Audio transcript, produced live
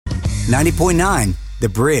90.9 The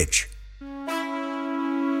Bridge. Man,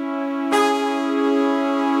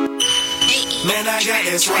 I got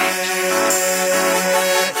this swag.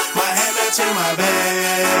 My hand matching my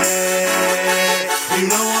bag. You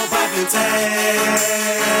know I'm poppin'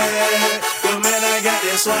 tag. But man, I got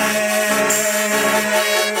this swag.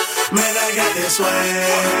 Man, I got this swag.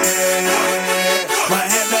 My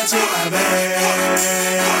hand matching my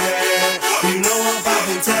bag. You know I'm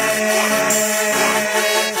poppin' tag.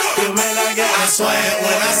 But man, I got this swag.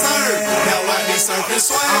 When I surf, now I be surfing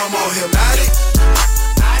swag. I'm on hypnotic.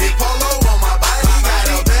 Big polo on my body.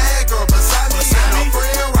 Got a bad girl beside me. And a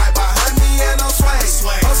friend right behind me. And I'm swag.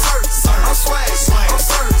 I'm surf. I'm swag. I'm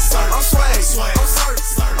surf. I'm swag. I'm surf.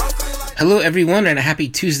 Hello everyone and a happy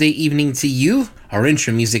Tuesday evening to you. Our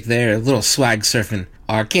intro music there, a little swag surfing.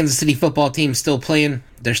 Our Kansas City football team's still playing.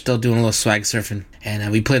 They're still doing a little swag surfing.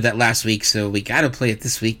 And we played that last week, so we gotta play it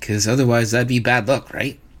this week, because otherwise that'd be bad luck,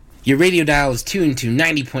 right? Your radio dial is tuned to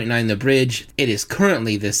 90.9 The Bridge. It is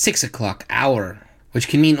currently the 6 o'clock hour, which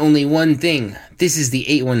can mean only one thing. This is the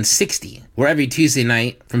 8160, where every Tuesday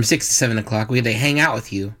night from 6 to 7 o'clock we get to hang out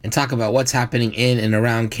with you and talk about what's happening in and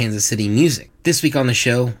around Kansas City music. This week on the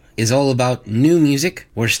show is all about new music.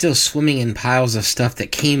 We're still swimming in piles of stuff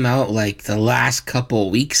that came out like the last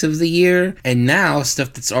couple weeks of the year, and now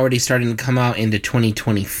stuff that's already starting to come out into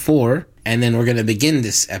 2024. And then we're going to begin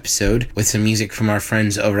this episode with some music from our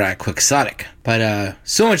friends over at Quixotic. But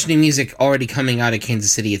so much new music already coming out of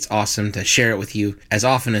Kansas City, it's awesome to share it with you as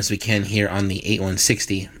often as we can here on the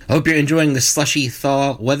 8160. I hope you're enjoying the slushy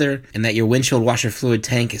thaw weather and that your windshield washer fluid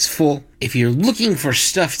tank is full. If you're looking for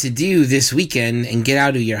stuff to do this weekend and get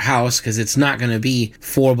out of your house because it's not going to be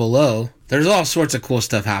 4 below, there's all sorts of cool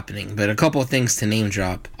stuff happening, but a couple of things to name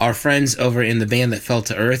drop. Our friends over in the band that fell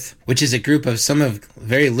to earth, which is a group of some of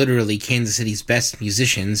very literally Kansas City's best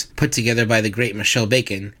musicians, put together by the great Michelle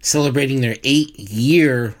Bacon, celebrating their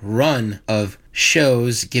 8-year run of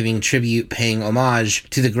shows giving tribute, paying homage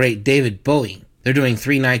to the great David Bowie. They're doing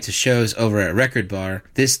 3 nights of shows over at Record Bar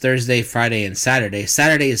this Thursday, Friday, and Saturday.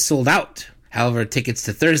 Saturday is sold out. However, tickets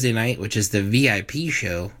to Thursday night, which is the VIP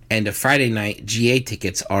show, and to Friday night GA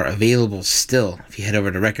tickets are available still. If you head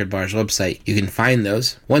over to Record Bar's website, you can find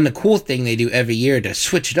those. The cool thing they do every year to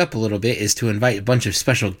switch it up a little bit is to invite a bunch of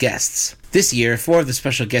special guests. This year, 4 of the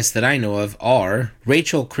special guests that I know of are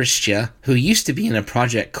Rachel Christia, who used to be in a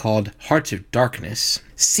project called Hearts of Darkness,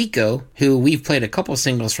 Siko, who we've played a couple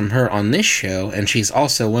singles from her on this show, and she's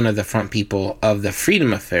also one of the front people of the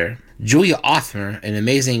Freedom Affair, Julia Othmer, an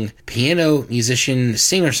amazing piano musician,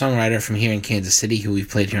 singer-songwriter from here in Kansas City who we've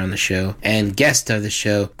played here on the show, and guest of the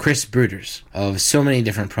show, Chris Bruders, of so many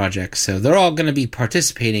different projects. So they're all going to be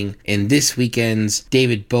participating in this weekend's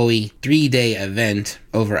David Bowie 3-day event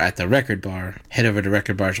over at the Record Bar. Head over to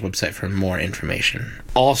Record Bar's website for more information.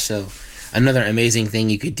 Also, another amazing thing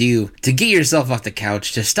you could do to get yourself off the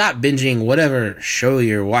couch, to stop binging whatever show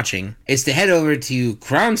you're watching, is to head over to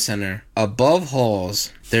Crown Center above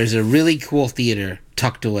Halls. There's a really cool theater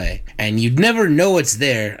tucked away, and you'd never know it's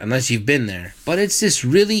there unless you've been there. But it's this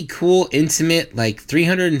really cool, intimate, like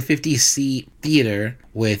 350-seat theater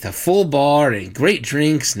with a full bar and great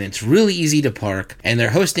drinks, and it's really easy to park. And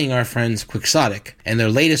they're hosting our friends Quixotic and their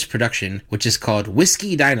latest production, which is called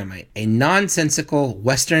Whiskey Dynamite, a nonsensical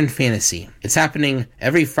Western fantasy. It's happening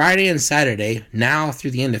every Friday and Saturday, now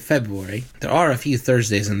through the end of February. There are a few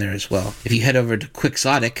Thursdays in there as well. If you head over to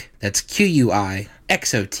Quixotic, that's QUIXOTIC,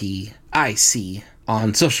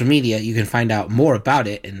 on social media, you can find out more about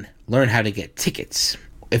it and learn how to get tickets.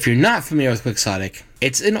 If you're not familiar with Quixotic,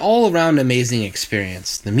 it's an all-around amazing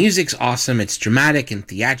experience. The music's awesome, it's dramatic and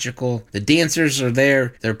theatrical. The dancers are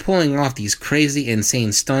there, they're pulling off these crazy,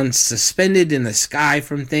 insane stunts, suspended in the sky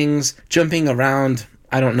from things, jumping around.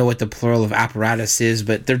 I don't know what the plural of apparatus is,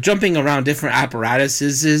 but they're jumping around different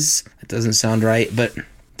apparatuses. It doesn't sound right, but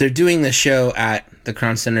they're doing the show at the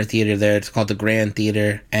Crown Center Theater there. It's called the Grand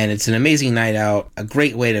Theater, and it's an amazing night out, a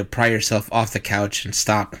great way to pry yourself off the couch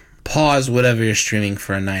and pause whatever you're streaming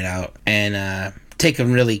for a night out, and take a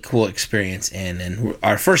really cool experience in. And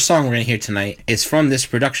our first song we're going to hear tonight is from this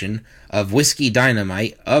production of Whiskey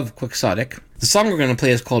Dynamite of Quixotic. The song we're going to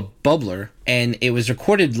play is called Bubbler, and it was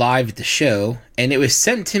recorded live at the show, and it was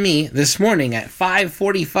sent to me this morning at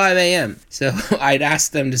 5:45 a.m. So I'd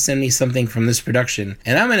asked them to send me something from this production,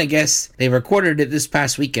 and I'm going to guess they recorded it this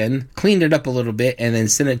past weekend, cleaned it up a little bit, and then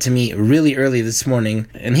sent it to me really early this morning.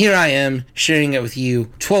 And here I am sharing it with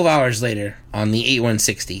you 12 hours later on the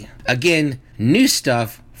 8160. Again, new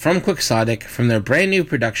stuff from Quixotic from their brand new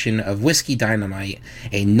production of Whiskey Dynamite,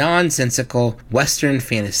 a nonsensical Western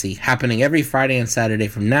fantasy happening every Friday and Saturday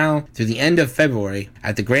from now through the end of February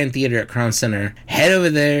at the Grand Theater at Crown Center. Head over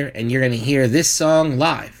there and you're going to hear this song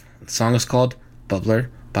live. The song is called Bubbler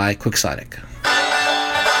by Quixotic.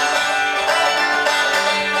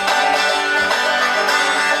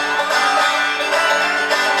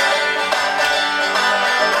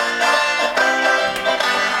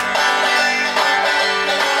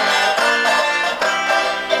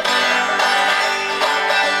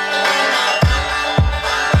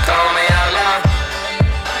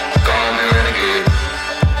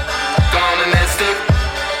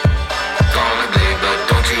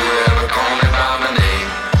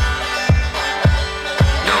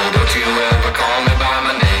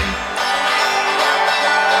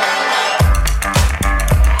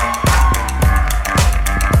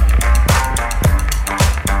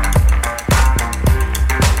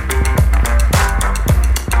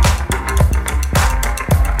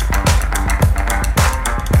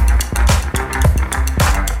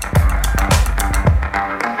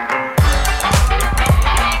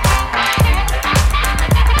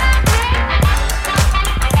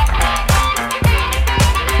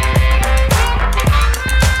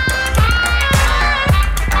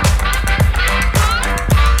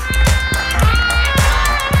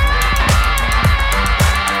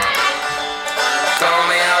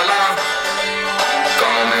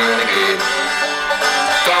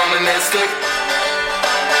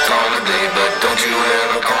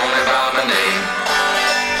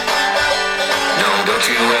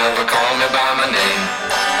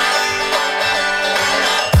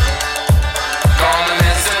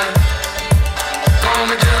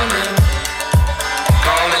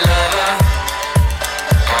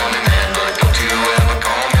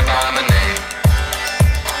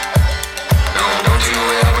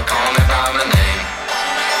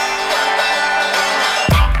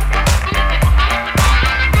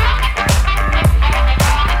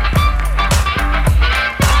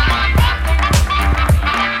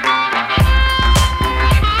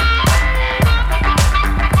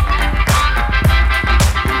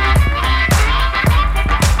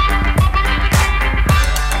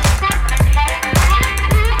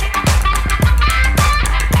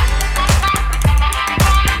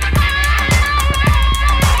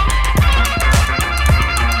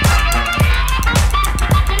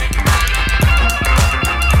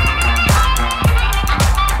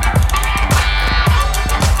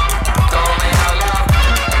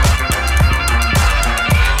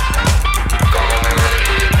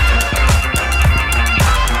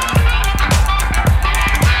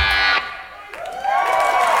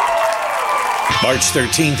 March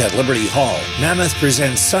 13th at Liberty Hall, Mammoth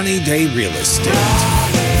presents Sunny Day Real Estate.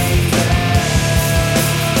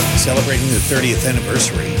 Celebrating the 30th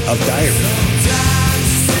anniversary of Diary.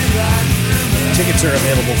 Tickets are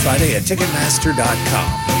available Friday at Ticketmaster.com,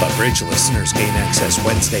 but Bridge listeners gain access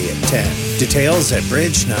Wednesday at 10. Details at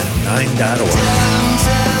bridge909.org.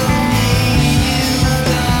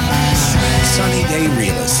 Sunny Day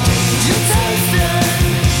Real Estate.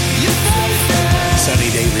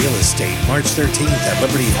 Sunny Day Real Estate, March 13th at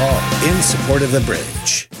Liberty Hall, in support of the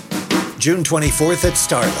Bridge. June 24th at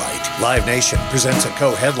Starlight, Live Nation presents a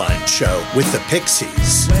co-headline show with the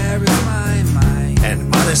Pixies and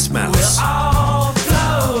Modest Mouse,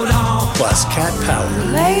 plus Cat Power.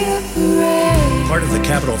 Part of the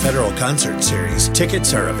Capitol Federal Concert Series,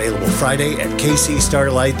 tickets are available Friday at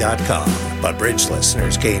kcstarlight.com, but Bridge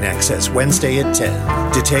listeners gain access Wednesday at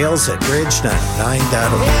 10. Details at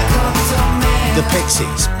bridge909.org. The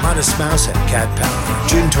Pixies, Modest Mouse, and Cat Power,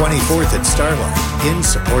 June 24th at Starlight, in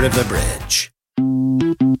support of the Bridge.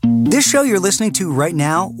 This show you're listening to right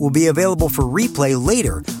now will be available for replay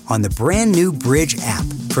later on the brand new Bridge app.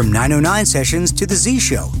 From 909 Sessions to The Z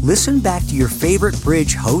Show, listen back to your favorite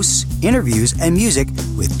Bridge hosts, interviews, and music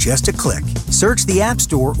with just a click. Search the App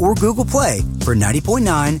Store or Google Play for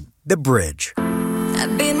 90.9 The Bridge. I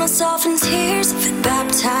beat myself in tears, I've been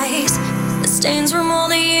baptized. The stains from all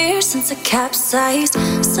the years since I capsized.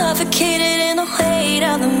 Suffocated in the weight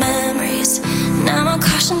of the memories. Now my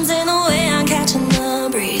caution's in the way I'm catching the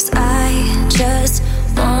breeze. I just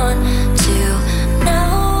want to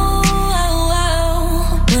know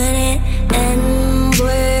when it ends,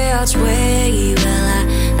 which way will I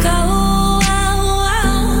go?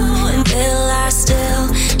 And will I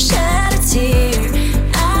still shed a tear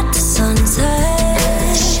at the sunset?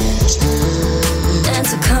 And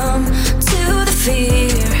succumb to the fear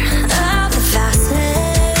of the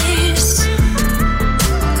fastness,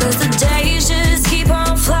 'cause the days just keep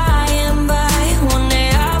on flying.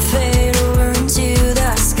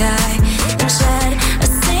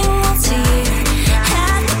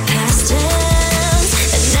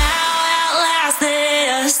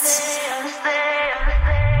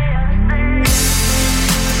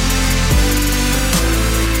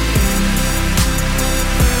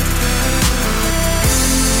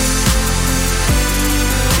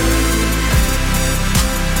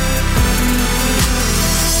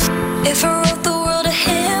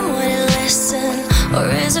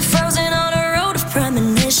 Eyes are frozen on a road of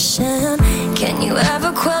premonition. Can you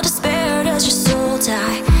ever quell despair? Does your soul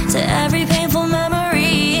die to every painful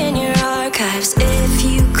memory in your archives? If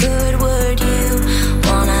you could, would you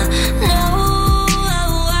wanna know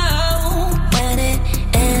when it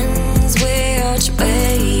ends? Which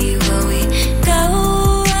way will we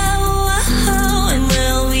go? And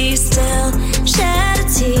will we still shed a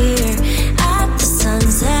tear at the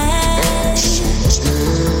sunset?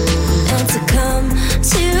 And succumb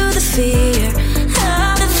to the fear of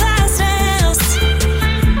the vastness?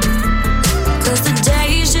 'Cause the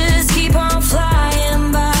days just keep on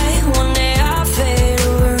flying by. One day I'll fade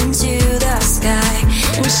over into the sky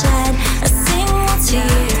and shed a single tear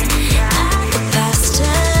at the past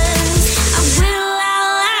tense. I will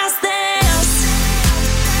outlast this.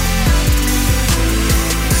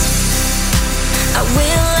 I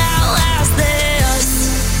will outlast this.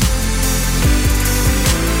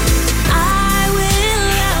 I will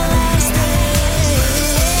outlast this.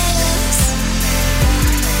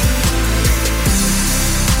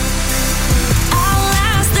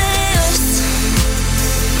 Outlast this.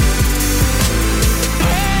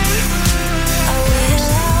 I will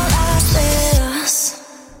outlast this.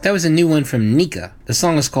 That was a new one from Nika. The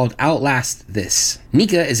song is called Outlast This.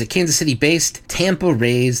 Nika is a Kansas City-based,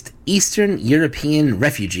 Tampa-raised, Eastern European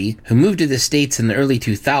refugee who moved to the States in the early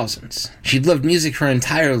 2000s. She'd loved music her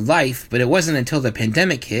entire life, but it wasn't until the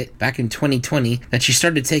pandemic hit, back in 2020, that she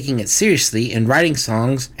started taking it seriously and writing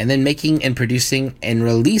songs and then making and producing and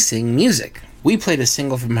releasing music. We played a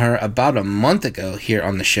single from her about a month ago here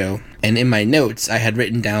on the show, and in my notes I had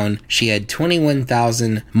written down she had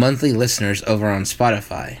 21,000 monthly listeners over on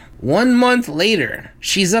Spotify. 1 month later,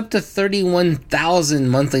 she's up to 31,000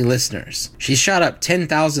 monthly listeners. She shot up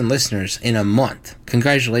 10,000 listeners in a month.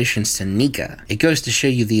 Congratulations to Nika. It goes to show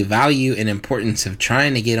you the value and importance of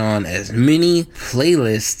trying to get on as many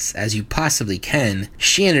playlists as you possibly can.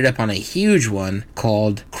 She ended up on a huge one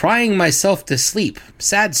called Crying Myself to Sleep,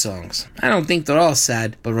 sad songs. I don't think they're all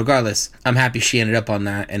sad, but regardless, I'm happy she ended up on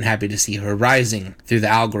that and happy to see her rising through the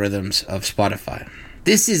algorithms of Spotify.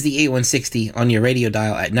 This is the 8160 on your radio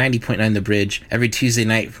dial at 90.9 The Bridge. Every Tuesday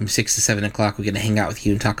night from 6 to 7 o'clock, we're going to hang out with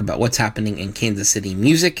you and talk about what's happening in Kansas City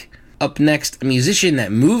music. Up next, a musician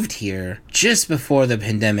that moved here just before the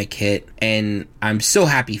pandemic hit, and I'm so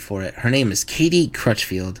happy for it. Her name is Katie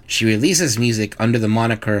Crutchfield. She releases music under the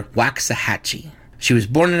moniker Waxahachie. She was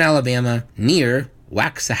born in Alabama near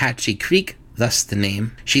Waxahachie Creek, thus the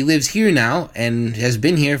name. She lives here now and has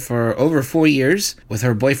been here for over 4 years with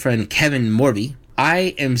her boyfriend Kevin Morby.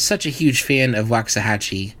 I am such a huge fan of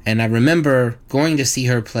Waxahachie, and I remember going to see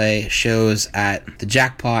her play shows at the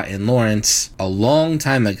Jackpot in Lawrence a long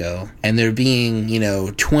time ago, and there being,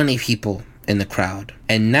 20 people in the crowd.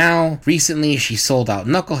 And now, recently, she sold out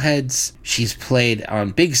Knuckleheads. She's played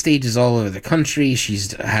on big stages all over the country.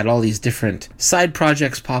 She's had all these different side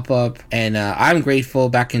projects pop up. And I'm grateful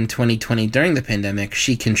back in 2020, during the pandemic,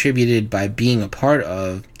 she contributed by being a part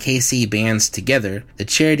of KC Bands Together, the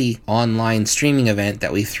charity online streaming event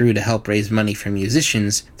that we threw to help raise money for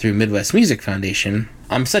musicians through Midwest Music Foundation.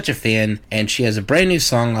 I'm such a fan, and she has a brand new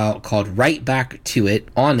song out called Right Back to It.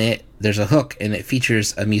 On it, there's a hook, and it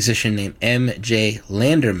features a musician named MJ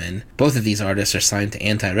Landerman. Both of these artists are signed to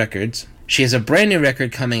Anti Records. She has a brand new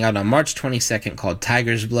record coming out on March 22nd called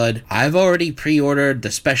Tiger's Blood. I've already pre-ordered the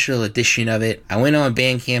special edition of it. I went on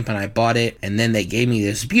Bandcamp and I bought it, and then they gave me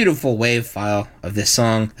this beautiful WAV file of this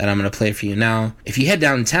song that I'm going to play for you now. If you head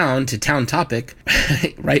downtown to Town Topic,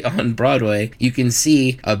 right on Broadway, you can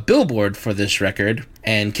see a billboard for this record,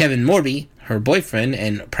 and Kevin Morby, her boyfriend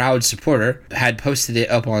and proud supporter, had posted it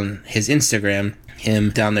up on his Instagram, him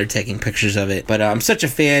down there taking pictures of it. But I'm such a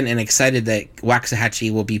fan and excited that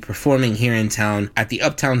Waxahachie will be performing here in town at the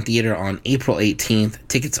Uptown Theater on April 18th.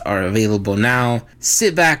 Tickets are available now.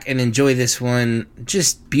 Sit back and enjoy this one.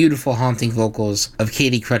 Just beautiful, haunting vocals of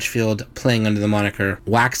Katie Crutchfield playing under the moniker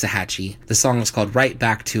Waxahachie. The song is called Right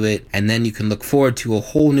Back to It, and then you can look forward to a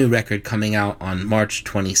whole new record coming out on March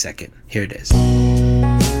 22nd. Here it is.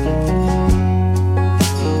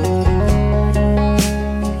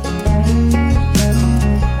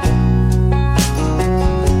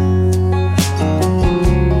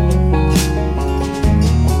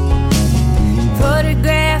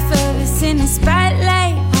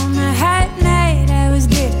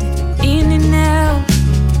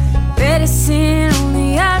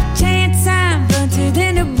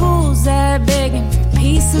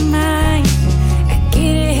 Of mind, I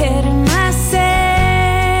get ahead of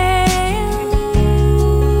myself.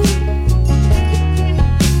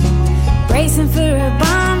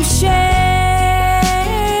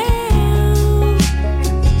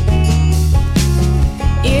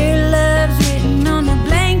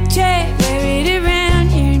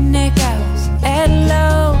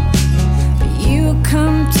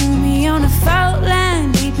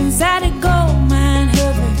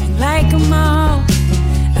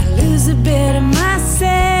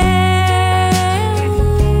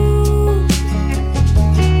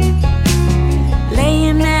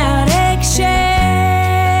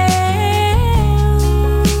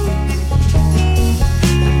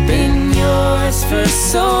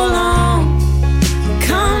 so long.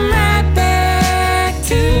 Come right back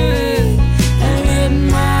to it. I let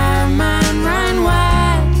my mind run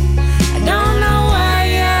wild. I don't know why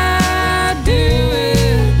I do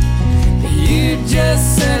it, but you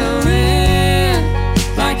just settle in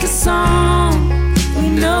like a song. We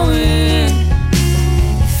know it.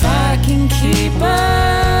 If I can keep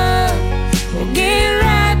up, we'll get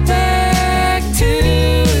right back to it.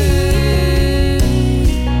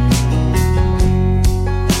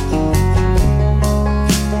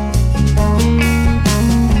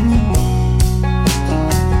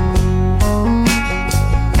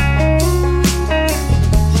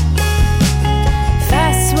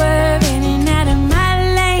 Fast swerving out of my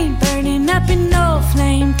lane, burning up in no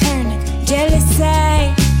flame, turning jealous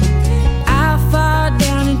eye. I'll fall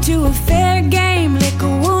down into a fair game, lick a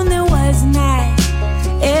wound that was not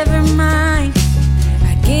ever mine.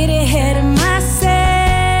 I get ahead of myself,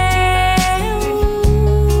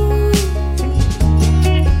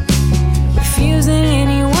 refusing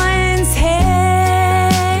anyone's help.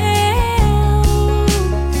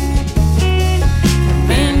 I've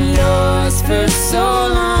been yours for so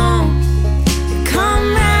long. Come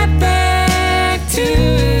right back to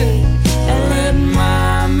it. I let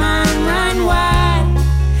my mind run wild.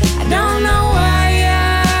 I don't know why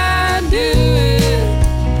I do it.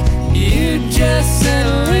 You just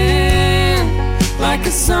settle in like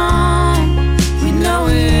a song. We know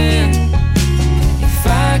it. If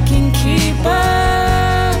I can keep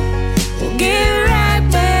up, we'll get right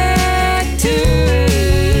back to it.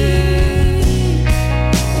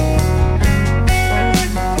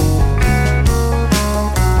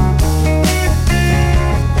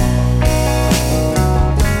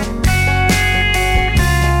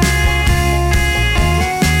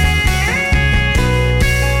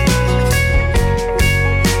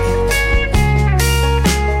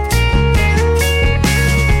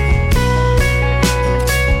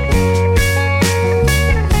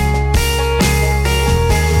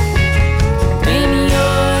 Been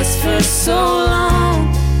yours for so long.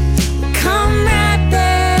 Come right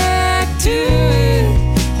back to it.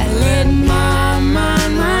 I let my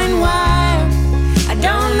mind run wild. I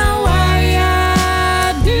don't know why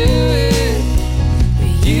I do it,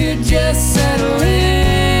 but you just settle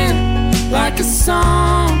in like a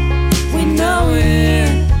song. We know it.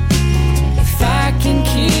 If I can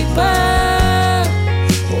keep up,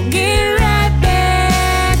 we'll get right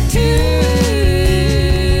back to it.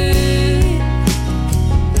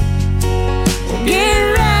 We'll get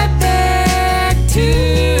right back to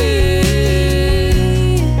it.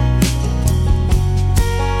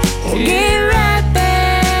 We'll get right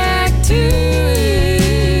back to it.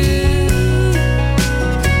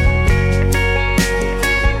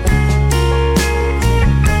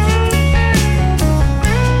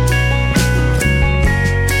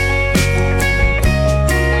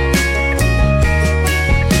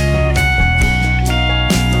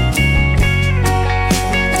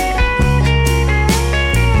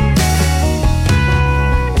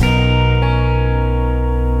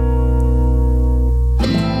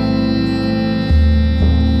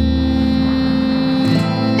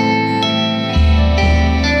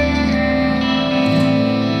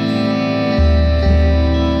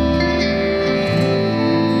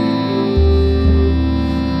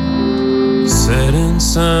 Setting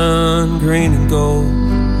sun, green and gold,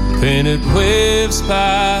 painted waves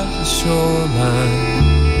by the shoreline.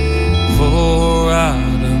 4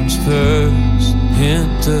 autumns first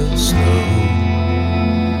hint of snow.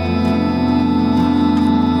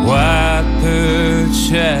 White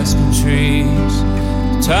perch aspen trees,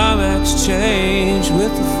 tarmacs change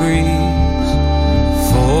with the freeze.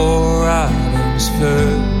 4 autumns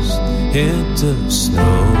first hint of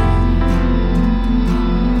snow.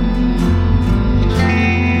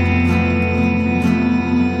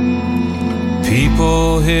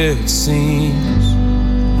 People here, it seems,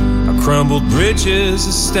 are crumbled bridges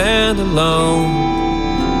that stand alone.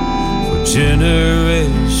 For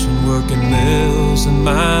generation working mills and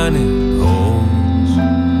mining homes.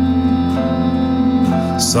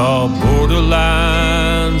 Saw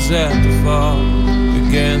borderlines at the fall,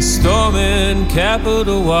 began storming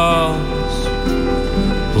Capitol walls.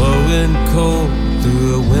 Blowing cold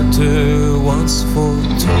through a winter once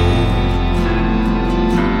foretold.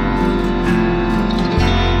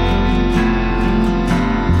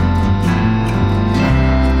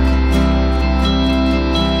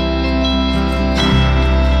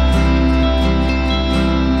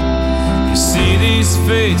 These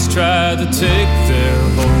fates try to take their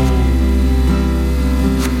hold.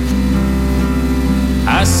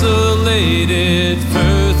 Isolated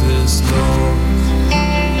furthest north,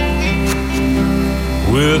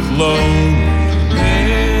 with loneliness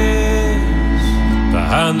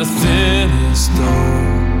behind the thinnest door,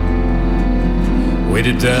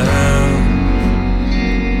 weighted down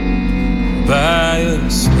by a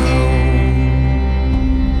snow.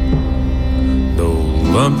 No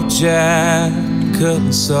lumberjack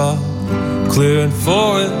cutting saw, clearing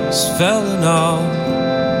forests, felling all.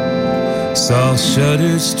 Saw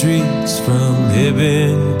shuttered streets from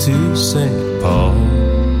Hibbing to St. Paul.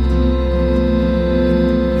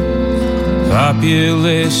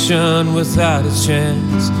 Population without a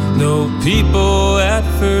chance, no people at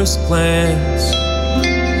first glance.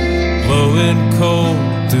 Blowing cold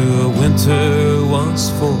through a winter once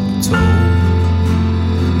foretold.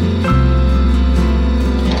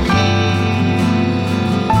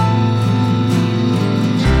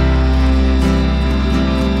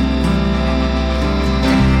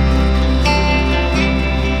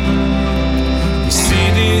 You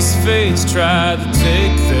see these fates try to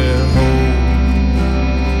take their hold.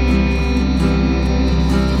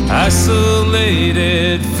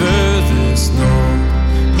 Isolated furthest north,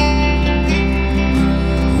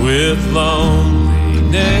 with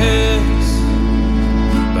loneliness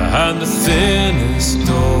behind the thinnest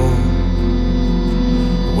door,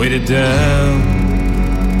 weighted down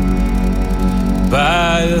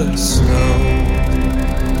by a snow.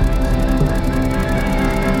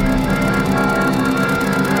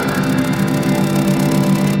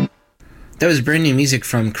 That was brand new music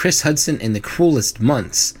from Chris Hudson in The Cruelest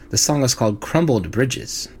Months. The song is called Crumbled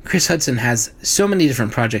Bridges. Chris Hudson has so many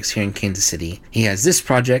different projects here in Kansas City. He has this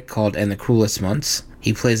project called And the Cruelest Months.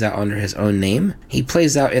 He plays out under his own name. He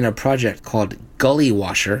plays out in a project called Gully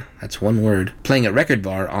Washer, that's one word, playing at Record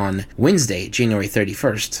Bar on Wednesday, January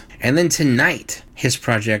 31st. And then tonight, his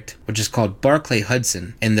project, which is called Barclay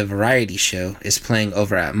Hudson and the Variety Show, is playing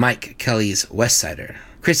over at Mike Kelly's Westsider.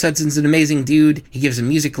 Chris Hudson's an amazing dude. He gives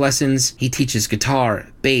music lessons. He teaches guitar,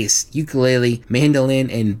 bass, ukulele,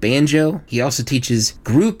 mandolin, and banjo. He also teaches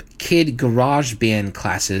group kid garage band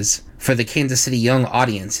classes for the Kansas City young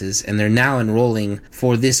audiences, and they're now enrolling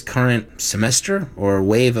for this current semester or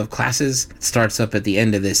wave of classes. It starts up at the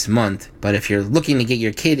end of this month. But if you're looking to get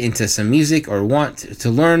your kid into some music or want to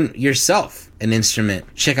learn yourself an instrument,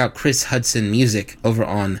 check out Chris Hudson Music over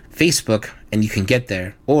on Facebook, and you can get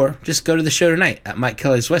there. Or just go to the show tonight at Mike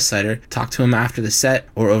Kelly's Westsider, talk to him after the set,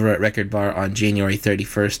 or over at Record Bar on January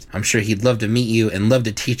 31st. I'm sure he'd love to meet you and love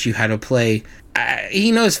to teach you how to play.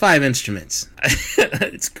 He knows 5 instruments.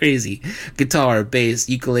 It's crazy. Guitar, bass,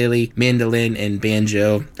 ukulele, mandolin, and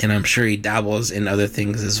banjo. And I'm sure he dabbles in other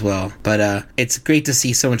things as well. But it's great to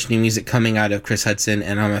see so much new music coming out of Chris Hudson,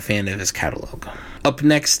 and I'm a fan of his catalog. Up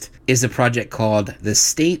next is a project called The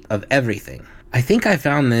State of Everything. I think I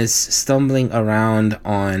found this stumbling around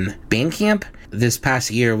on Bandcamp. This past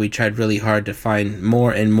year, we tried really hard to find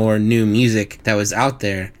more and more new music that was out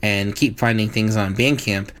there and keep finding things on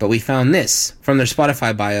Bandcamp. But we found this from their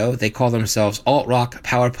Spotify bio. They call themselves alt rock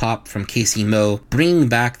power pop from Casey Moe, bringing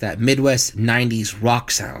back that Midwest 90s rock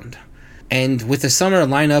sound. And with the summer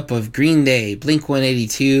lineup of Green Day,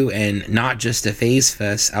 Blink-182, and Not Just a Phase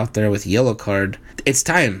Fest out there with Yellowcard, it's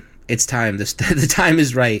time. It's time. The time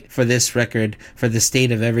is right for this record, for The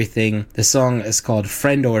State of Everything. The song is called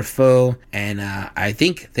Friend or Foe, and I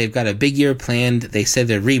think they've got a big year planned. They said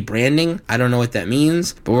they're rebranding. I don't know what that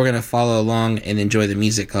means, but we're going to follow along and enjoy the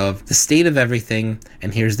music of The State of Everything,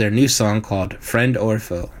 and here's their new song called Friend or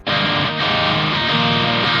Foe.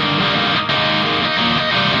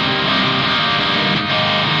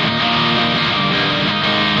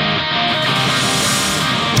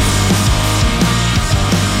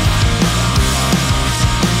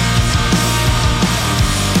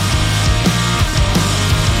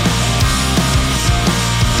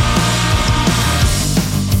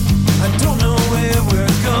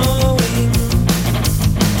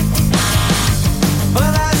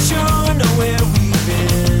 But I sure know where we've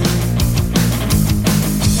been.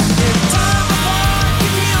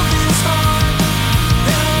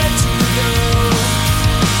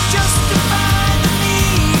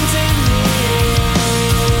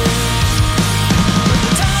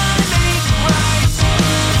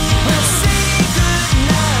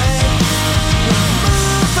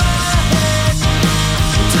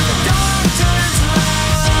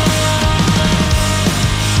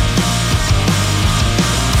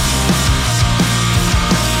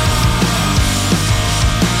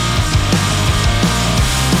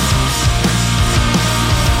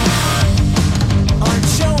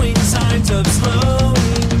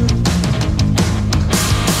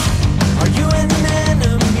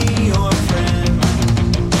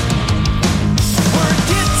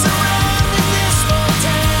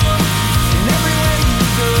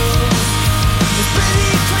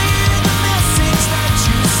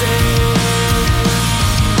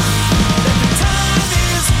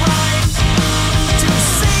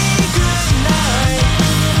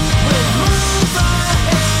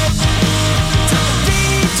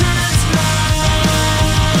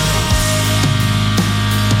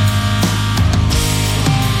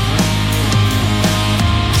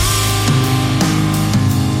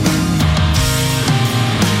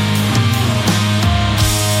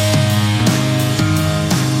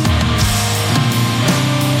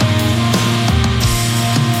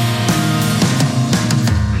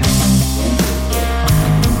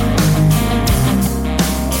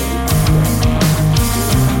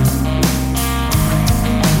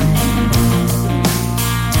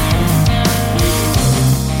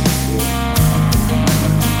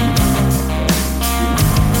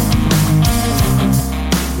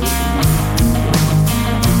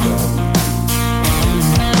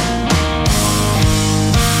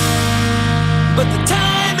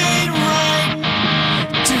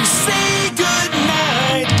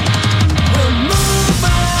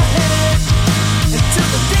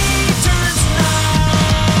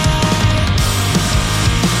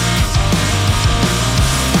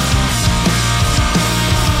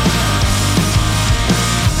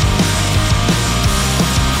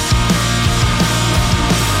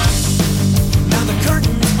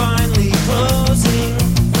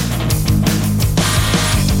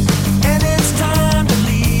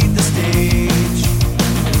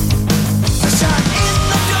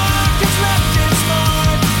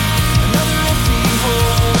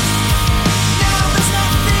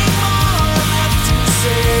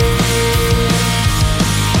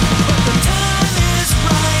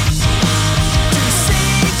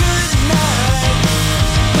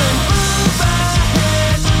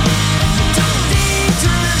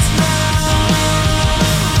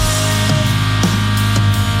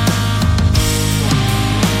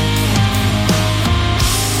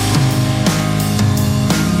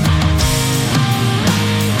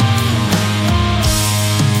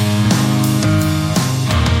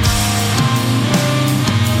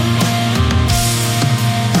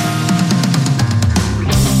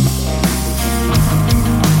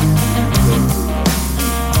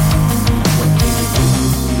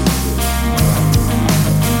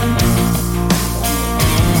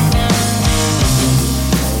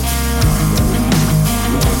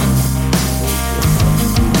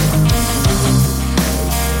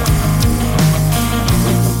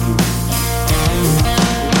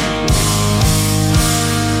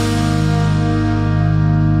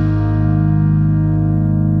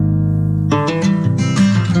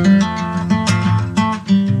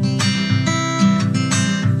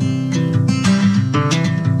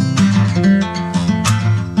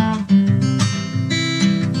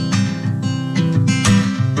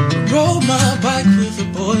 rode my bike with the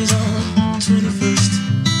boys on 21st.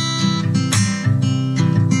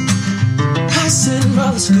 Passing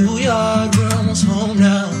by the schoolyard, we're almost home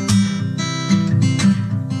now.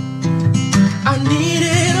 I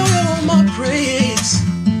needed oil on my brakes,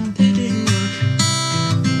 they didn't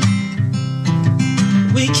work.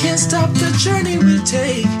 We can't stop the journey we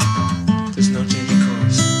take, there's no changing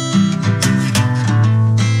course.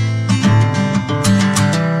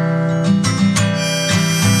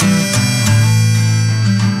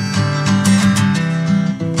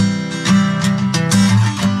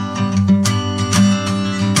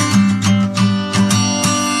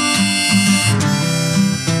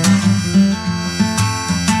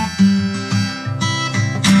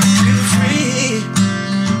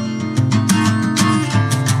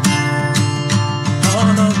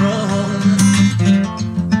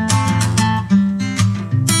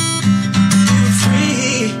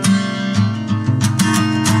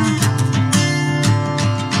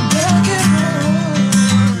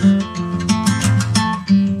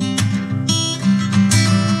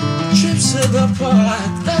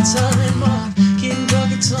 That's how they mark, getting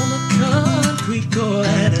buckets on the concrete court.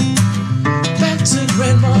 Back to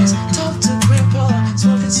grandma's, talk to grandpa,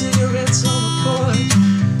 smoking cigarettes on the porch.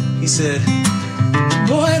 He said,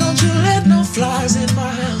 boy, don't you let no flies in my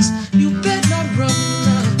house. You better not run me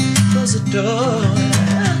now, close the door.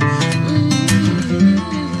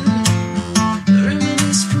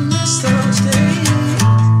 Reminisce from those days.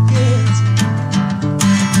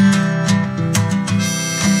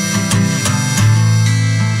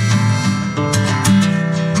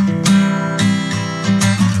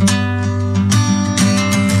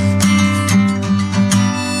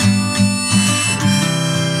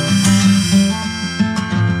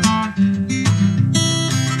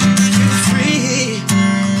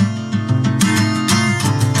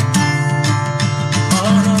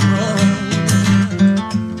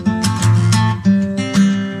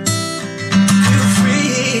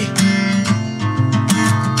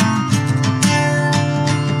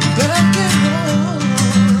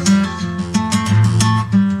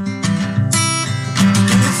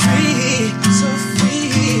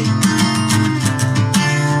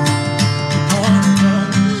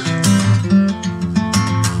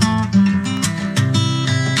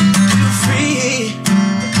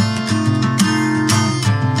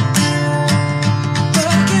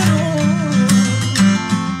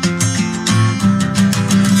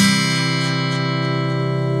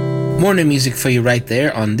 Morning music for you right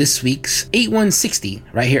there on this week's 8160,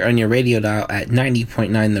 right here on your radio dial at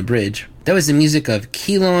 90.9 The Bridge. That was the music of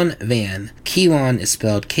Keelon Van. Keelon is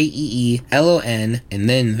spelled Keelon and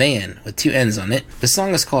then Van with two N's on it. The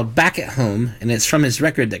song is called Back at Home, and it's from his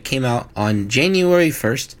record that came out on January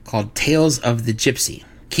 1st called Tales of the Gypsy.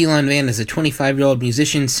 Keelon Van is a 25-year-old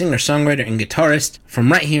musician, singer-songwriter, and guitarist from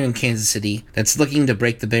right here in Kansas City that's looking to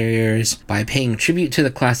break the barriers by paying tribute to the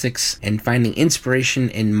classics and finding inspiration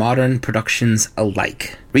in modern productions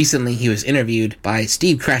alike. Recently, he was interviewed by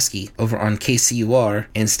Steve Kraske over on KCUR,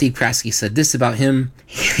 and Steve Kraske said this about him.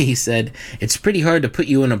 He said, "It's pretty hard to put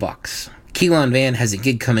you in a box." Keelon Van has a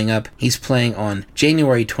gig coming up. He's playing on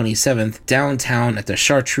January 27th downtown at the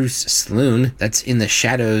Chartreuse Saloon. That's in the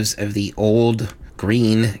shadows of the old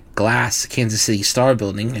green glass Kansas City Star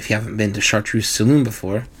building. If you haven't been to Chartreuse Saloon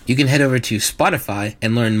before, you can head over to Spotify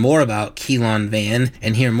and learn more about Keelon Van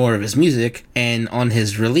and hear more of his music. And on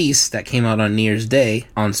his release that came out on New Year's Day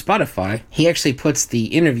on Spotify, he actually puts the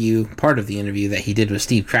interview, part of the interview that he did with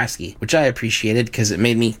Steve Kraske, which I appreciated because it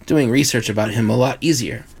made me doing research about him a lot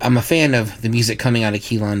easier. I'm a fan of the music coming out of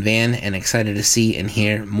Keelon Van and excited to see and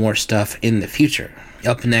hear more stuff in the future.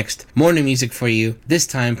 Up next, more new music for you, this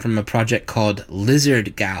time from a project called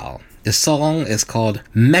Lizard Gal. The song is called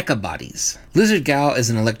Mecha Bodies. Lizard Gal is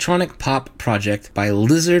an electronic pop project by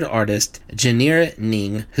lizard artist Janira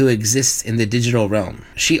Ning, who exists in the digital realm.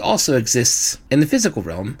 She also exists in the physical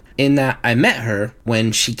realm, in that I met her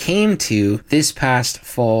when she came to this past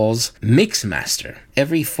fall's Mixmaster.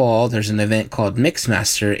 Every fall, there's an event called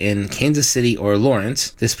Mixmaster in Kansas City or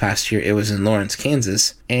Lawrence. This past year, it was in Lawrence,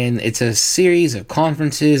 Kansas. And it's a series of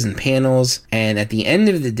conferences and panels. And at the end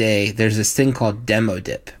of the day, there's this thing called Demo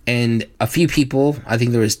Dip. And a few people, I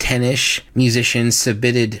think there was 10-ish musicians,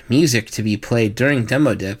 submitted music to be played during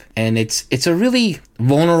Demo Dip. And it's a really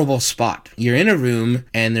vulnerable spot. You're in a room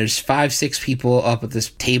and there's 5-6 people up at this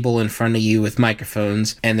table table in front of you with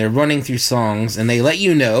microphones, and they're running through songs, and they let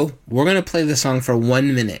you know, we're going to play the song for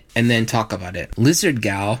 1 minute and then talk about it. Lizard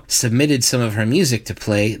Gal submitted some of her music to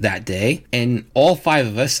play that day, and all 5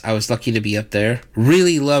 of us, I was lucky to be up there,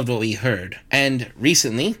 really loved what we heard. And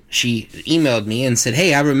recently, she emailed me and said,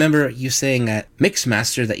 hey, I remember you saying at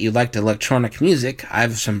Mixmaster that you liked electronic music. I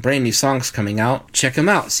have some brand new songs coming out. Check them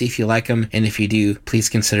out, see if you like them, and if you do, please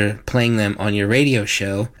consider playing them on your radio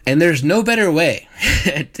show. And there's no better way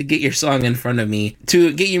to get your song in front of me,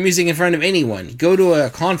 to get your music in front of anyone. Go to a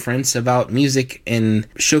conference about music and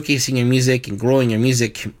showcasing your music and growing your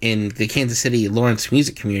music in the Kansas City Lawrence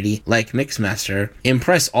music community like Mixmaster.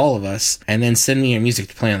 Impress all of us, and then send me your music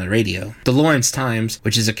to play on the radio. The Lawrence Times,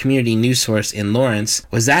 which is a community news source in Lawrence,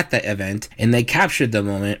 was at the event, and they captured the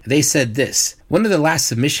moment. They said this: one of the last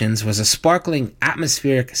submissions was a sparkling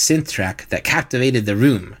atmospheric synth track that captivated the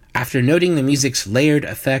room. After noting the music's layered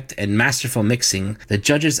effect and masterful mixing, the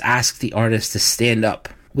judges asked the artist to stand up.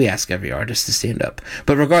 We ask every artist to stand up.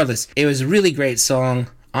 But regardless, it was a really great song.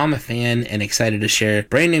 I'm a fan and excited to share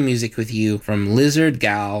brand new music with you from Lizard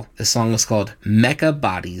Gal. The song is called Mecha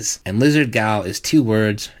Bodies, and Lizard Gal is 2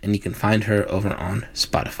 words, and you can find her over on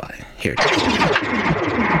Spotify. Here it is.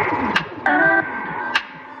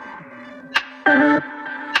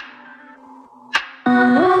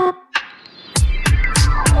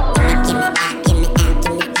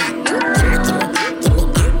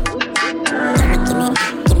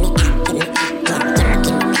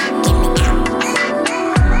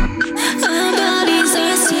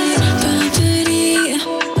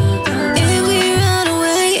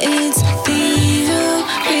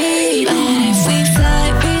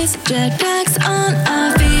 Jetpacks on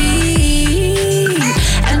our feet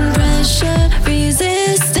and pressure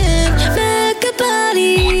resistant mega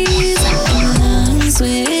bodies, lungs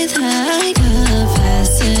with high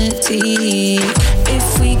capacity. If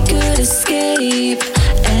we could escape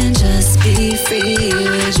and just be free,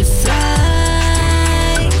 would you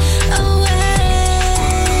fly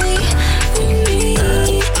away with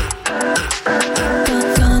me?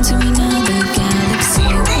 Gone to another galaxy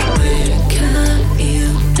where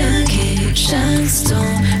communications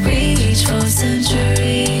don't reach for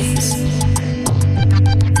centuries.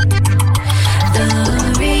 The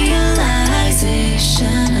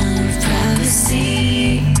realization of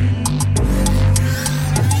privacy.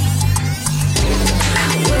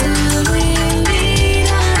 Will we meet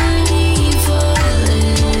our need for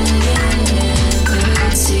liberty?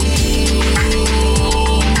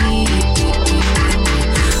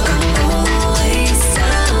 Always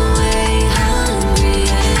away, hungry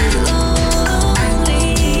and lonely.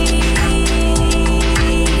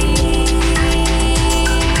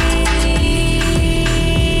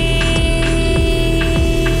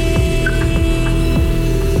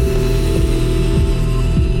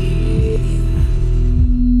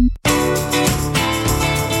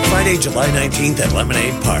 Friday, July 19th at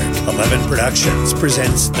Lemonade Park, 11 Productions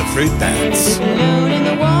presents The Fruit Bats.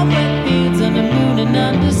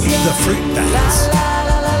 The Fruit Bats.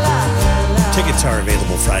 Tickets are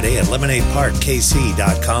available Friday at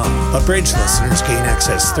lemonadeparkkc.com, but Bridge listeners gain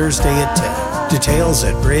access Thursday at 10. Details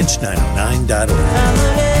at bridge909.org.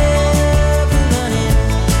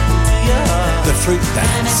 The Fruit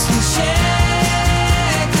Bats.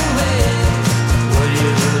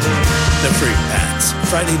 The Fruit Bats,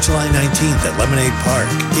 Friday, July 19th at Lemonade Park,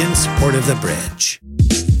 in support of the Bridge.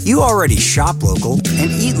 You already shop local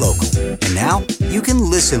and eat local, and now you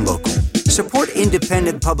can listen local. Support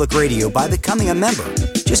independent public radio by becoming a member.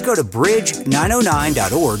 Just go to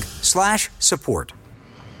bridge909.org/support.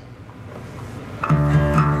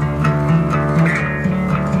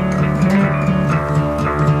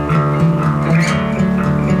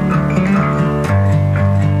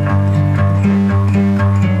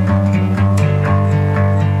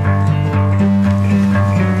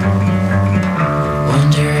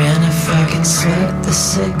 Wondering if I can sweat the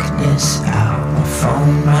sickness out. My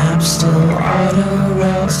phone map still auto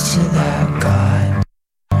routes to that god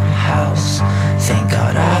house. Thank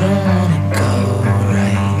God I don't wanna go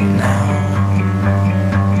right now.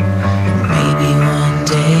 And maybe one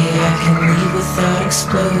day I can leave without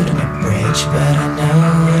exploding a bridge, but I know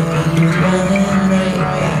I'll be running right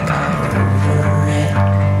back over it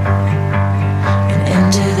and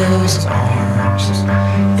into those arms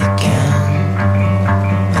again.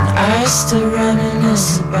 And I still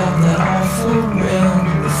reminisce about that awful room,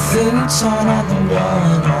 the food torn on the wall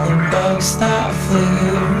and all the bugs that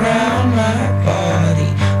flew around my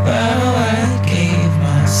body. Well, I gave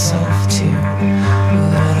myself to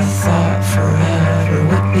what I thought forever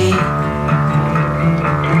would be,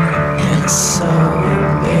 and it's so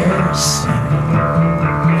embarrassing.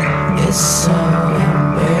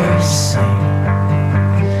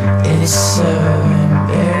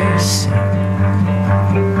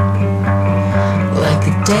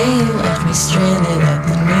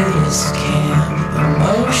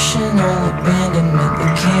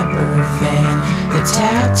 the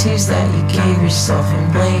tattoos that you gave yourself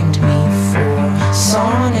and blamed me for.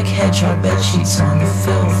 Sonic Hedgehog bedsheets on the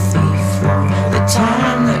filthy floor. The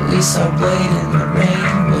time that we saw Blade in the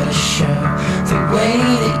rain, what a show. The way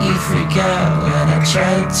that you freak out when I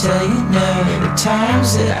try to tell you no. The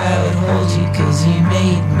times that I would hold you cause you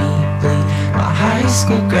made me bleed. My high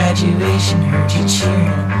school graduation heard you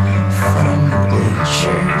cheering from the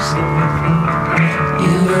bleachers.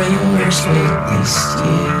 You were the worst, but at least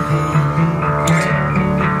you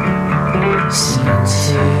seem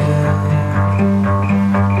to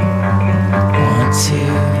want to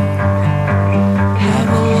have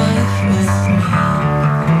a life with me.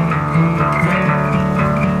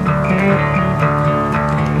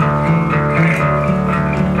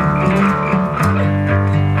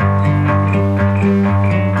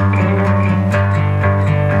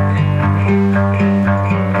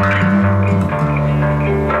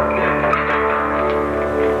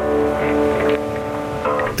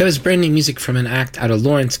 That was brand new music from an act out of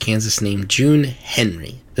Lawrence, Kansas named June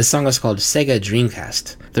Henry. The song is called Sega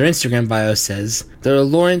Dreamcast. Their Instagram bio says, they're a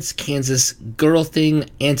Lawrence, Kansas girl thing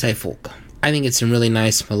anti-folk. I think it's some really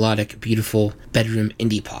nice, melodic, beautiful bedroom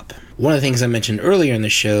indie pop. One of the things I mentioned earlier in the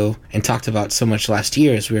show and talked about so much last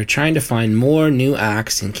year is we were trying to find more new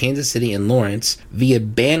acts in Kansas City and Lawrence via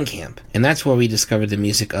Bandcamp, and that's where we discovered the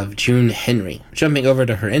music of June Henry. Jumping over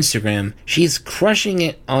to her Instagram, she's crushing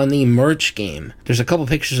it on the merch game. There's a couple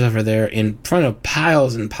pictures of her there in front of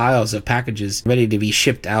piles and piles of packages ready to be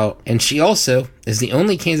shipped out, and she also is the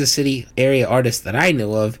only Kansas City area artist that I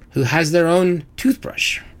know of who has their own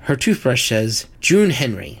toothbrush. Her toothbrush says, June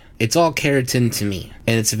Henry. It's all keratin to me,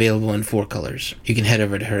 and it's available in 4 colors. You can head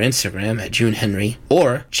over to her Instagram at June Henry,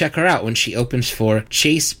 or check her out when she opens for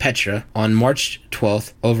Chase Petra on March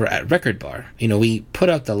 12th over at Record Bar. You know, we put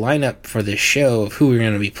out the lineup for this show of who we were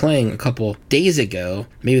going to be playing a couple days ago.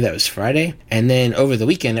 Maybe that was Friday. And then over the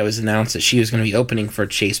weekend, it was announced that she was going to be opening for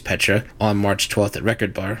Chase Petra on March 12th at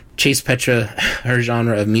Record Bar. Chase Petra, her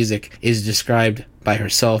genre of music, is described by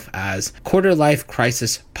herself as quarter-life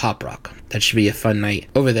crisis pop rock. That should be a fun night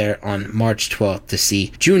over there on March 12th to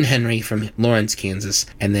see June Henry from Lawrence, Kansas,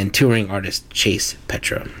 and then touring artist Chase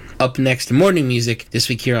Petra. Up next, more new music this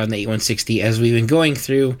week here on the 8160 as we've been going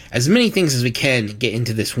through as many things as we can get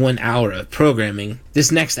into this 1 hour of programming.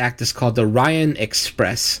 This next act is called the Ryan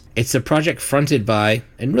Express. It's a project fronted by,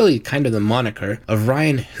 and really kind of the moniker, of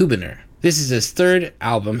Ryan Huebner. This is his 3rd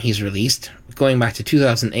album he's released. Going back to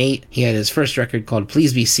 2008, he had his first record called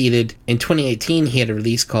Please Be Seated. In 2018, he had a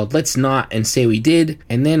release called Let's Not and Say We Did.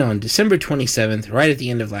 And then on December 27th, right at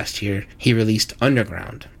the end of last year, he released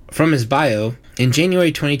Underground. From his bio, in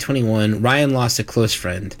January 2021, Ryan lost a close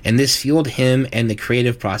friend, and this fueled him and the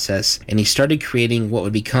creative process, and he started creating what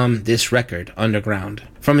would become this record, Underground.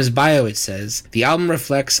 From his bio it says, the album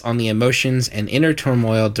reflects on the emotions and inner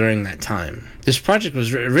turmoil during that time. This project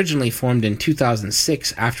was originally formed in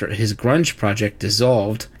 2006 after his grunge project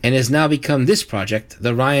dissolved, and has now become this project,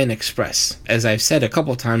 the Ryan Express. As I've said a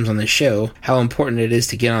couple times on the show, how important it is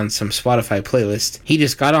to get on some Spotify playlist, he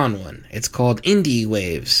just got on one. It's called Indie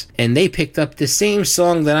Waves, and they picked up the same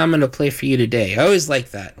song that I'm going to play for you today. I always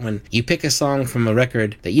like that, when you pick a song from a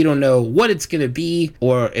record that you don't know what it's going to be,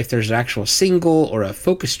 or if there's an actual single or a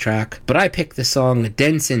focus track, but I picked the song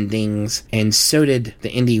Dents and Dings, and so did the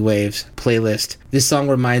Indie Waves playlist. This song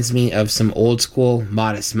reminds me of some old school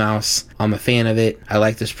Modest Mouse. I'm a fan of it. I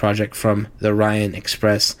like this project from the Ryan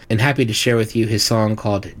Express, and happy to share with you his song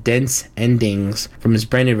called Dents and Dings from his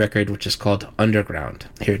brand new record, which is called Underground.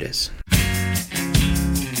 Here it is.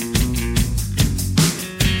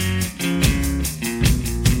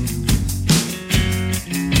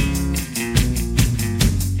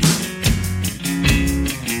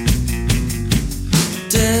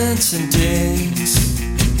 Dents and dings,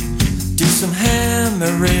 do some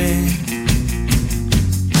hammering,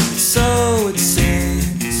 so it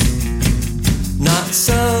seems, not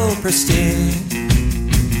so pristine.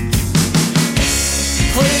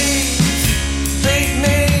 Please make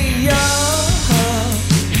me young,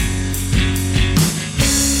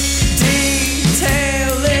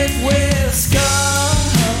 detail it with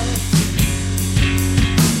scars.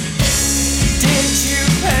 Did you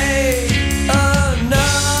pay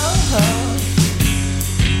enough?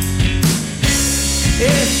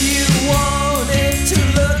 If you want it to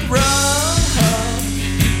look rough,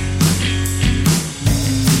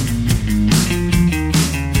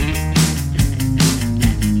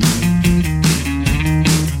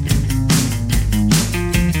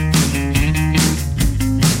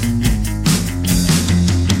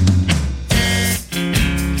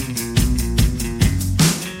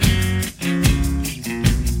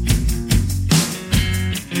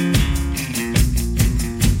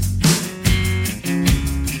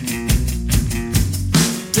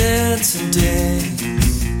 dance and dance,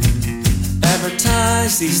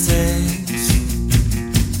 advertise these things.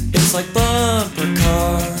 It's like bumper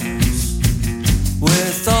cars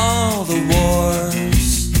with all the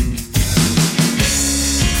wars.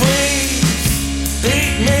 Please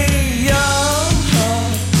beat me young,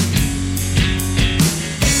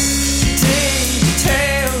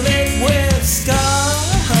 detail it with scars.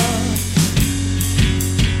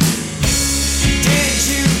 Did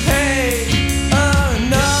you pay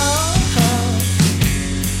enough?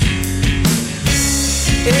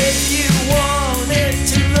 If you want it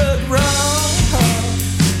to look wrong,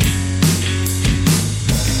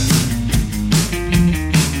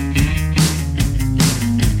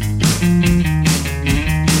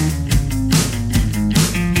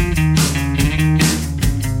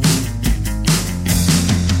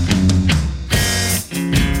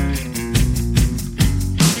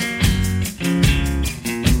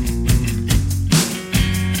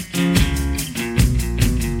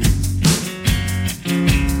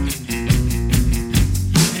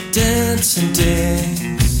 dance and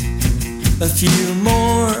dance, a few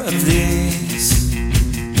more of these.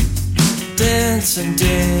 Dance and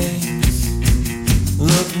dance,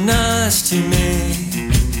 look nice to me.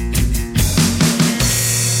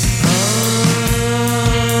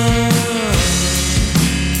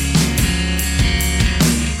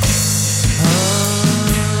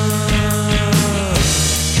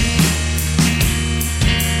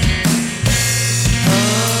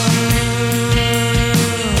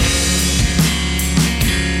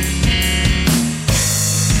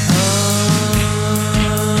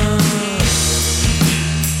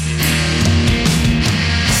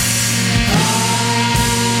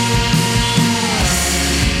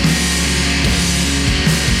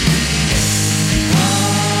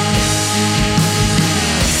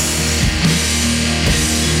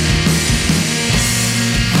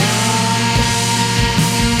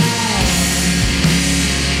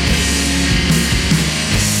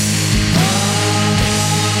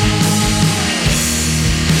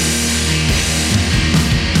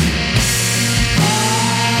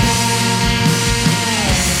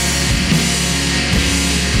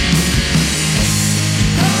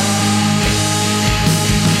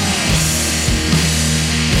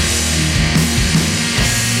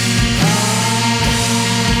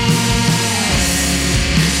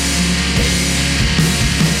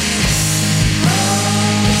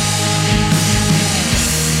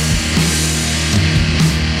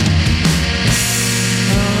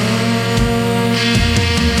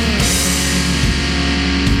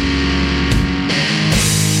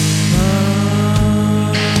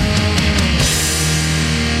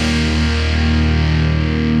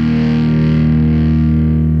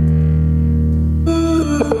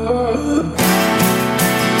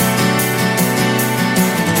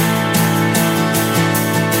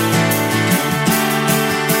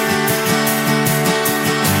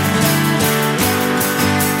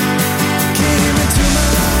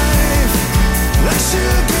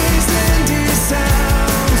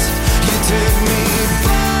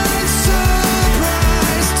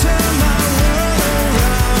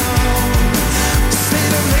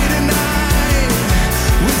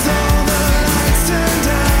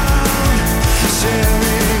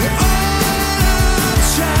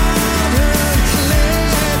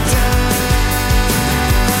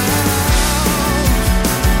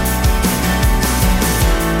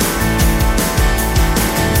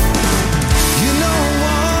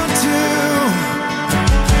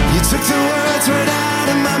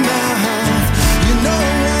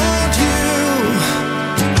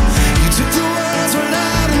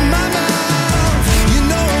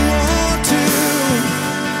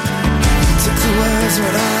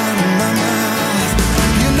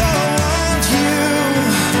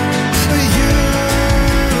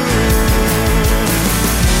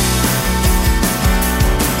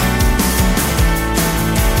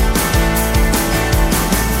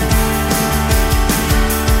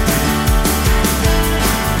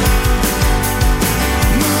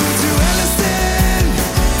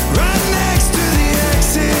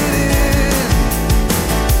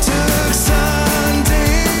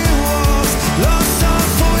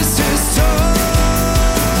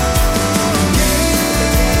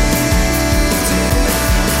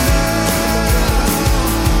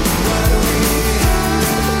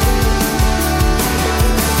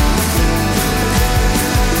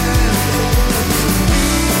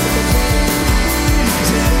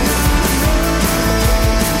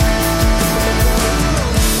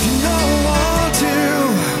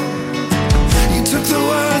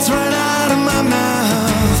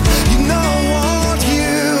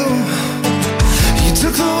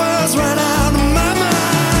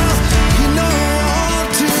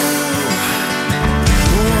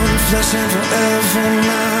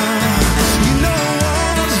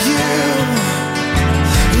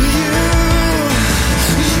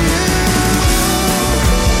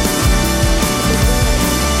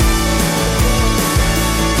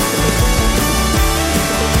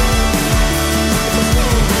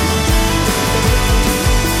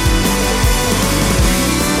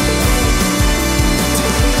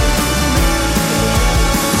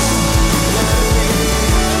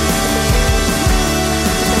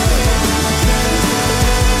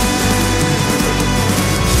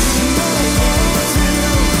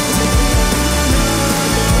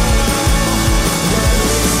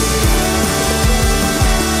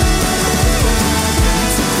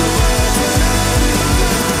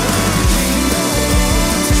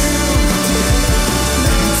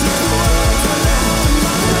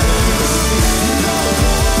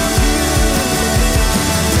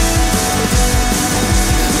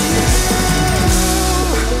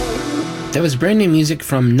 That was brand new music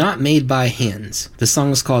from Not Made by Hands. The song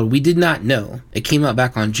is called We Did Not Know. It came out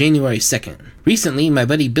back on January 2nd. Recently, my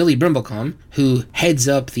buddy Billy Brimblecom, who heads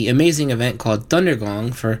up the amazing event called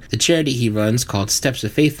Thundergong for the charity he runs called Steps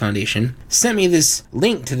of Faith Foundation, sent me this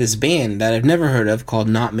link to this band that I've never heard of called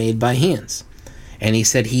Not Made by Hands. And he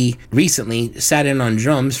said he recently sat in on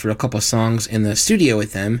drums for a couple songs in the studio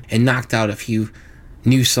with them and knocked out a few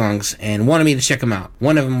new songs and wanted me to check them out.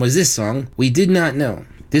 One of them was this song, We Did Not Know.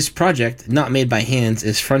 This project, Not Made by Hands,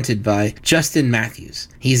 is fronted by Justin Matthews.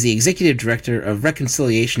 He's the executive director of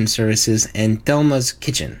Reconciliation Services and Thelma's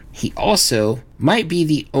Kitchen. He also might be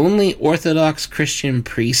the only Orthodox Christian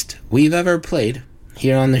priest we've ever played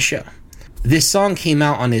here on the show. This song came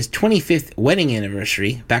out on his 25th wedding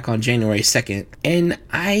anniversary back on January 2nd, and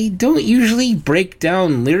I don't usually break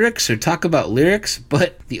down lyrics or talk about lyrics,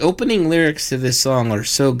 but the opening lyrics to this song are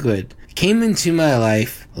so good. Came into my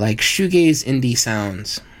life like shoegaze indie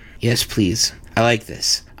sounds. Yes, please. I like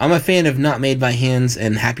this. I'm a fan of Not Made by Hands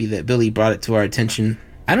and happy that Billy brought it to our attention.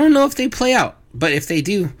 I don't know if they play out, but if they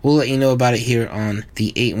do, we'll let you know about it here on the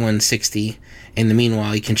 8160. In the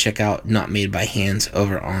meanwhile, you can check out Not Made by Hands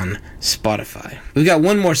over on Spotify. We've got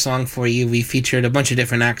one more song for you. We featured a bunch of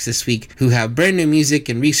different acts this week who have brand new music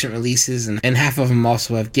and recent releases, and half of them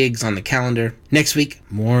also have gigs on the calendar. Next week,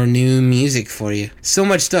 more new music for you. So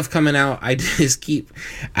much stuff coming out. I just keep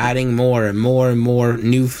adding more and more and more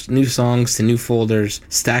new songs to new folders,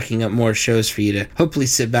 stacking up more shows for you to hopefully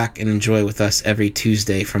sit back and enjoy with us every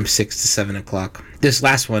Tuesday from 6 to 7 o'clock. This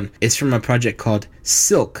last one is from a project called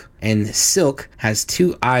Silk, and Silk has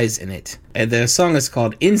 2 eyes in it. And the song is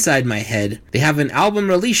called Inside My Head. They have an album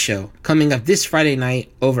release show coming up this Friday night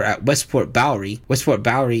over at Westport Bowery. Westport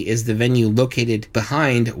Bowery is the venue located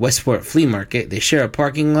behind Westport Flea Market. They share a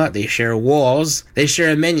parking lot, they share walls, they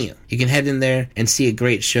share a menu. You can head in there and see a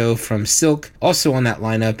great show from Silk. Also on that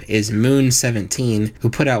lineup is Moon 17, who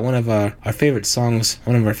put out one of our favorite songs,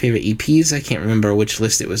 one of our favorite EPs. I can't remember which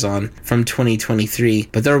list it was on from 2023,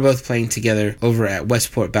 but they were both playing together over at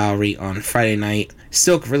Westport Bowery on Friday night.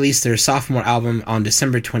 Silk released their sophomore album on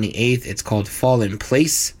December 28th. It's called Fall in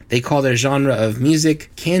Place. They call their genre of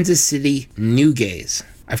music Kansas City New Gaze.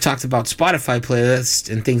 I've talked about Spotify playlists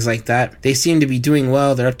and things like that. They seem to be doing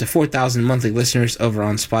well. They're up to 4,000 monthly listeners over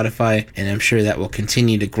on Spotify, and I'm sure that will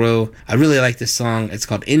continue to grow. I really like this song. It's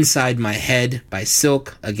called Inside My Head by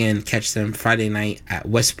Silk. Again, catch them Friday night at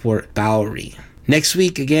Westport Bowery. Next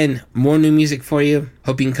week, again, more new music for you.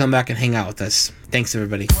 Hope you can come back and hang out with us. Thanks,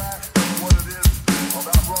 everybody.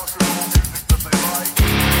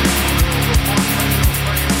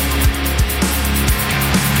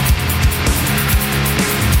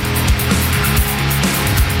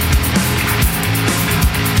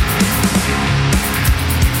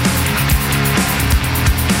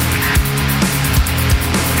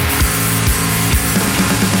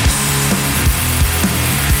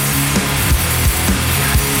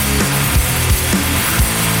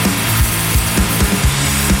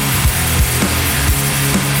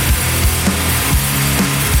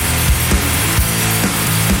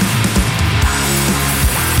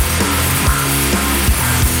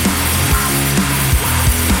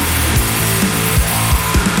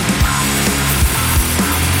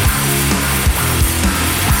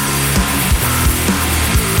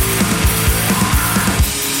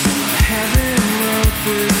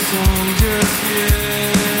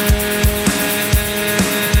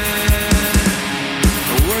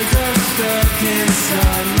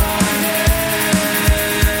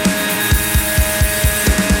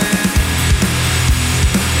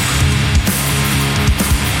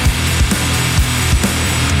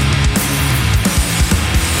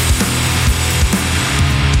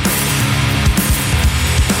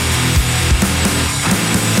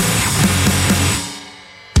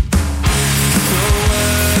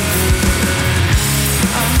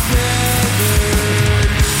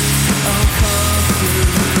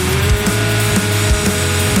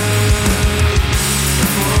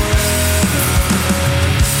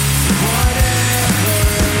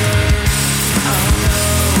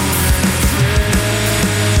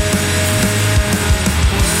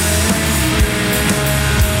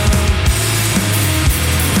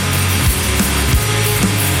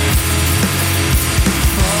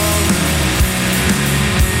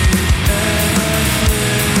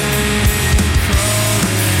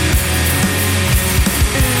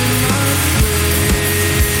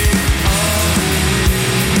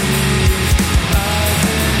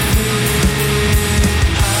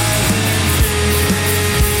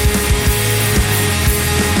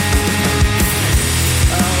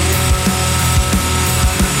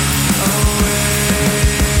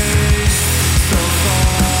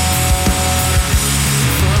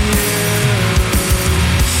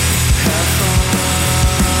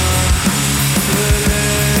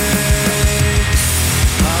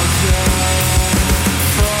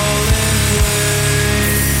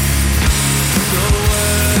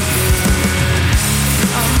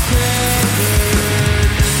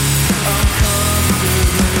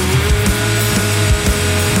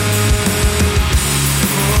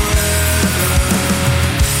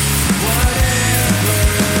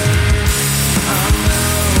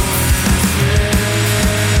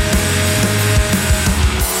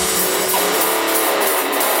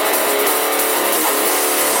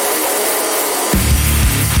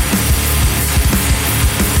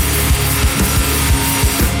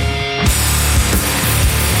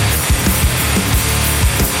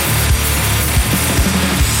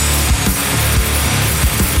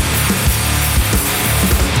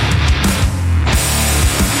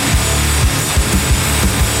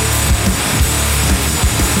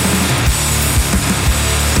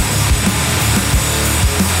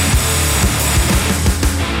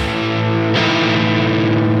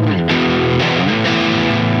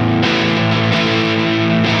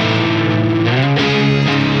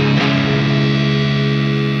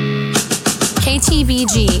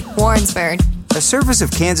 KTVG, Warrensburg. A service of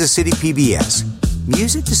Kansas City PBS.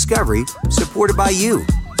 Music discovery supported by you.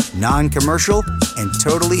 Non-commercial and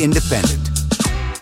totally independent.